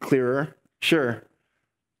 subjectively clearer, sure.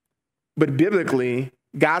 But biblically,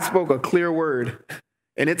 God spoke a clear word,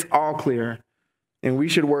 and it's all clear. And we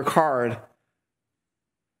should work hard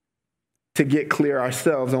to get clear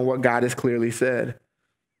ourselves on what God has clearly said.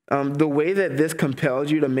 The way that this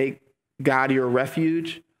compels you to make God your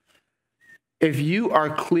refuge, if you are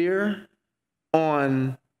clear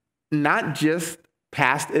on not just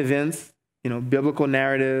past events, biblical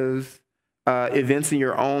narratives, events in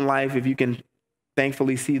your own life, if you can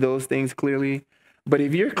thankfully see those things clearly, but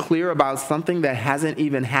if you're clear about something that hasn't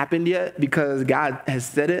even happened yet because God has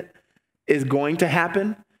said it is going to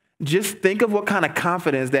happen, just think of what kind of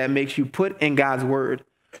confidence that makes you put in God's word.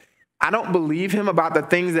 I don't believe him about the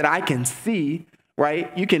things that I can see,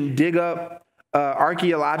 right? You can dig up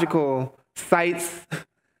archaeological sites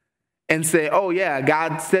and say, oh yeah,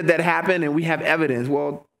 God said that happened and we have evidence.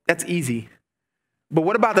 Well, that's easy. But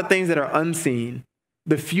what about the things that are unseen,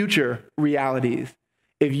 the future realities?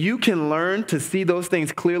 If you can learn to see those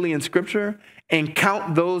things clearly in Scripture and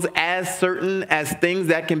count those as certain as things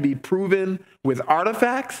that can be proven with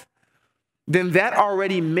artifacts, then that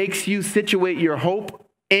already makes you situate your hope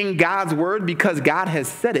in God's word because God has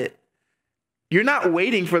said it. You're not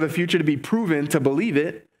waiting for the future to be proven to believe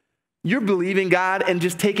it. You're believing God and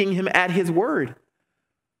just taking him at his word.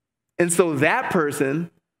 And so that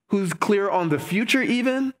person who's clear on the future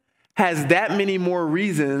even has that many more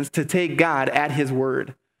reasons to take God at his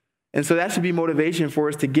word. And so that should be motivation for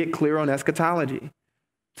us to get clear on eschatology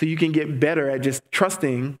so you can get better at just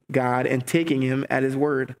trusting God and taking him at his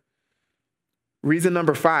word. Reason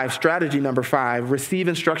number 5, strategy number 5, receive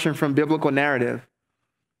instruction from biblical narrative.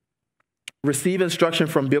 Receive instruction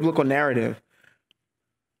from biblical narrative.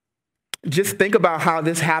 Just think about how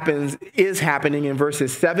this is happening in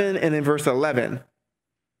verses 7 and in verse 11.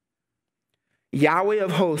 Yahweh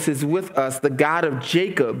of hosts is with us. The God of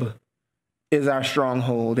Jacob is our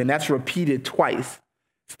stronghold. And that's repeated twice.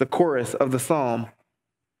 It's the chorus of the psalm.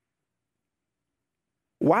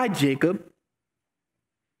 Why Jacob?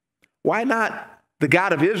 Why not the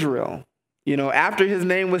God of Israel? After his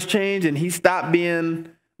name was changed and he stopped being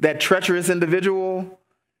that treacherous individual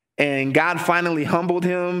and God finally humbled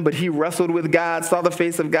him, but he wrestled with God, saw the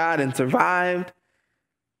face of God and survived.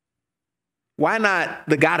 Why not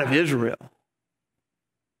the God of Israel?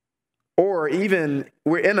 Or even,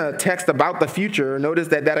 we're in a text about the future. Notice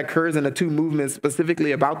that occurs in the 2 movements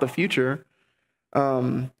specifically about the future.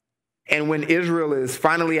 And when Israel is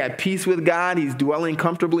finally at peace with God, he's dwelling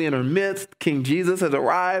comfortably in her midst. King Jesus has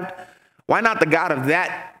arrived. Why not the God of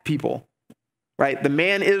that people, right? The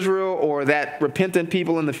man Israel or that repentant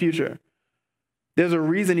people in the future. There's a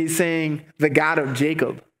reason he's saying the God of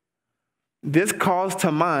Jacob. This calls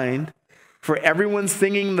to mind for everyone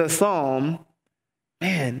singing the psalm,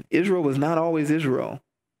 man, Israel was not always Israel.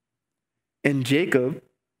 And Jacob,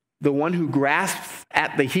 the one who grasps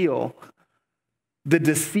at the heel, the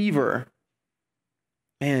deceiver,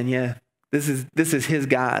 man, yeah, this is his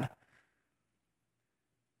God.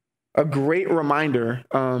 A great reminder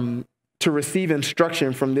to receive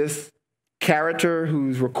instruction from this character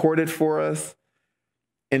who's recorded for us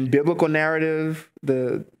in biblical narrative,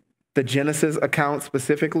 the Genesis account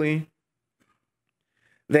specifically,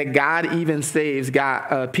 that God even saves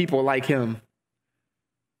people like him.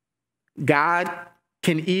 God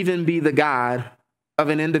can even be the God of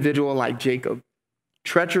an individual like Jacob.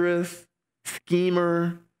 Treacherous,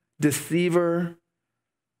 schemer, deceiver,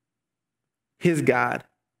 his God.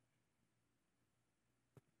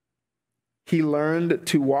 He learned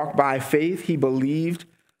to walk by faith. He believed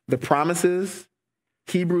the promises.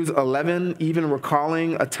 Hebrews 11, even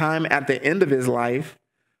recalling a time at the end of his life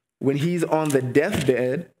when he's on the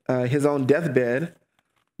deathbed, his own deathbed,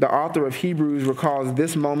 the author of Hebrews recalls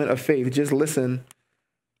this moment of faith. Just listen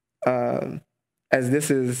as this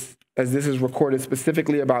is recorded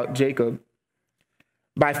specifically about Jacob.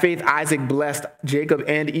 By faith, Isaac blessed Jacob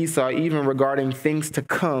and Esau, even regarding things to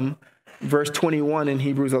come. Verse 21 in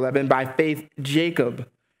Hebrews 11, by faith, Jacob,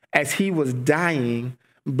 as he was dying,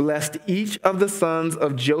 blessed each of the sons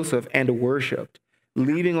of Joseph and worshiped,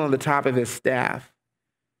 leaving on the top of his staff.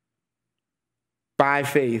 By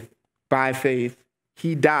faith,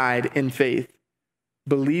 he died in faith,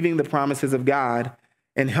 believing the promises of God.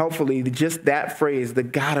 And helpfully, just that phrase, the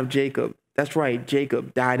God of Jacob, that's right,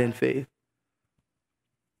 Jacob died in faith.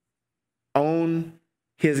 Own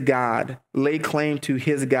his God, lay claim to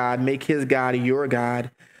his God, make his God your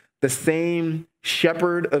God. The same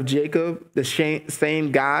shepherd of Jacob, the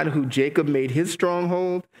same God who Jacob made his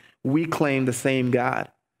stronghold, we claim the same God.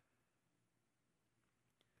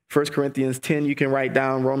 1 Corinthians 10, you can write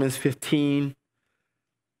down. Romans 15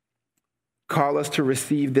 call us to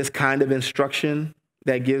receive this kind of instruction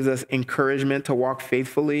that gives us encouragement to walk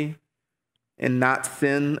faithfully and not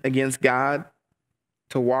sin against God,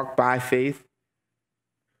 to walk by faith.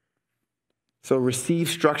 So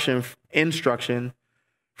receive instruction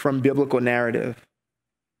from biblical narrative.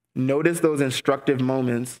 Notice those instructive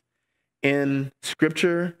moments in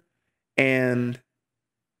Scripture and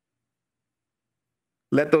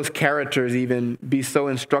let those characters even be so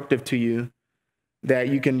instructive to you that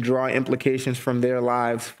you can draw implications from their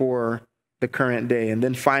lives for the current day. And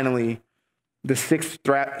then finally, the sixth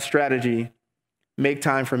strategy, make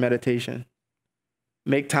time for meditation.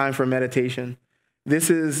 Make time for meditation. This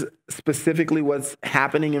is specifically what's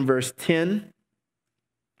happening in verse 10.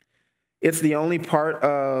 It's the only part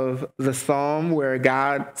of the psalm where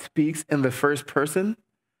God speaks in the first person.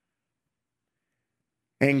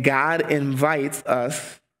 And God invites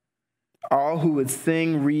us, all who would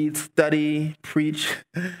sing, read, study, preach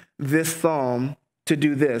this psalm, to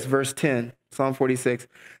do this. Verse 10, Psalm 46.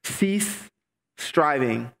 Cease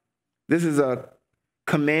striving. This is a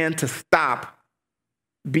command to stop,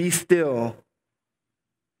 be still,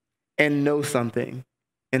 and know something.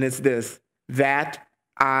 And it's this, that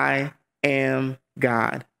I am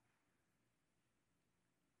God.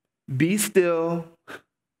 Be still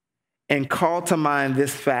and call to mind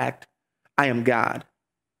this fact, I am God.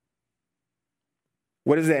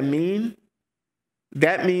 What does that mean?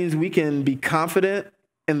 That means we can be confident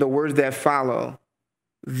in the words that follow.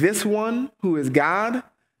 This one who is God,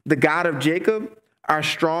 the God of Jacob, our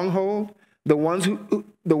stronghold, the one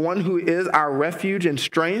who is our refuge and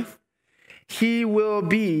strength, he will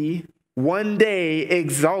be one day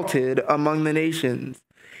exalted among the nations.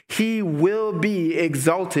 He will be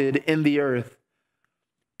exalted in the earth.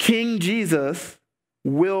 King Jesus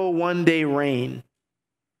will one day reign,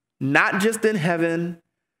 not just in heaven,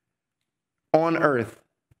 on earth.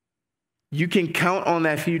 You can count on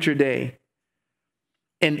that future day.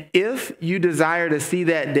 And if you desire to see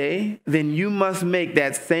that day, then you must make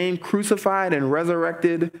that same crucified and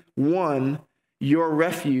resurrected one your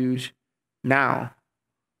refuge now.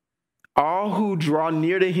 All who draw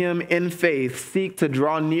near to him in faith, seek to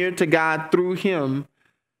draw near to God through him,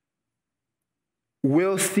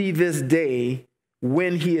 will see this day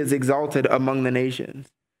when he is exalted among the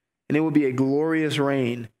nations. And it will be a glorious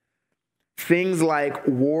reign. Things like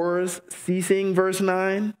wars ceasing, verse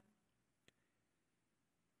 9,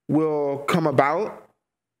 will come about.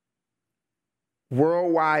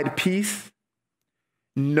 Worldwide peace,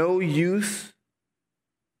 no use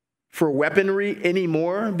for weaponry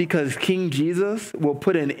anymore because King Jesus will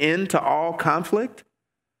put an end to all conflict.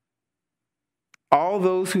 All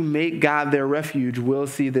those who make God their refuge will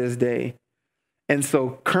see this day. And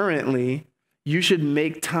so currently, you should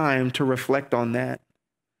make time to reflect on that.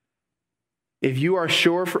 If you are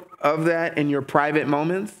sure of that in your private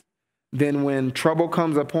moments, then when trouble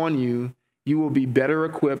comes upon you, you will be better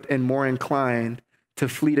equipped and more inclined to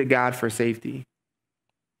flee to God for safety.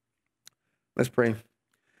 Let's pray.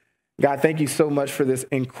 God, thank you so much for this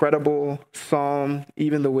incredible psalm,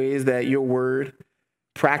 even the ways that your word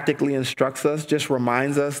practically instructs us, just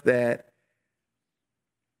reminds us that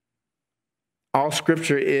all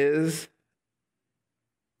scripture is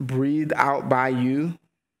breathed out by you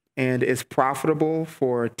and is profitable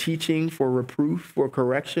for teaching, for reproof, for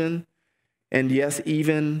correction, and yes,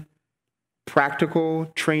 even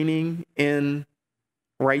practical training in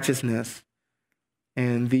righteousness.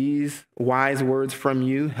 And these wise words from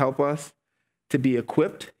you help us to be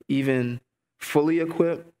equipped, even fully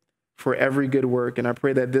equipped for every good work. And I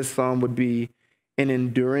pray that this psalm would be an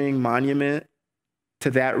enduring monument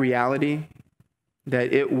to that reality,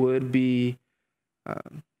 that it would be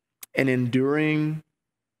an enduring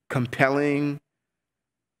compelling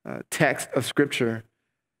text of Scripture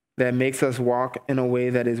that makes us walk in a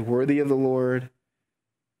way that is worthy of the Lord,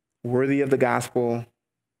 worthy of the gospel,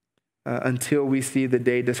 until we see the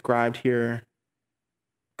day described here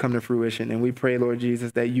come to fruition. And we pray, Lord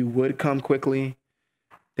Jesus, that you would come quickly,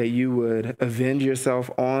 that you would avenge yourself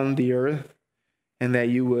on the earth, and that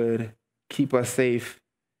you would keep us safe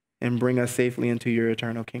and bring us safely into your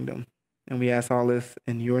eternal kingdom. And we ask all this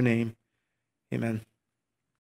in your name. Amen.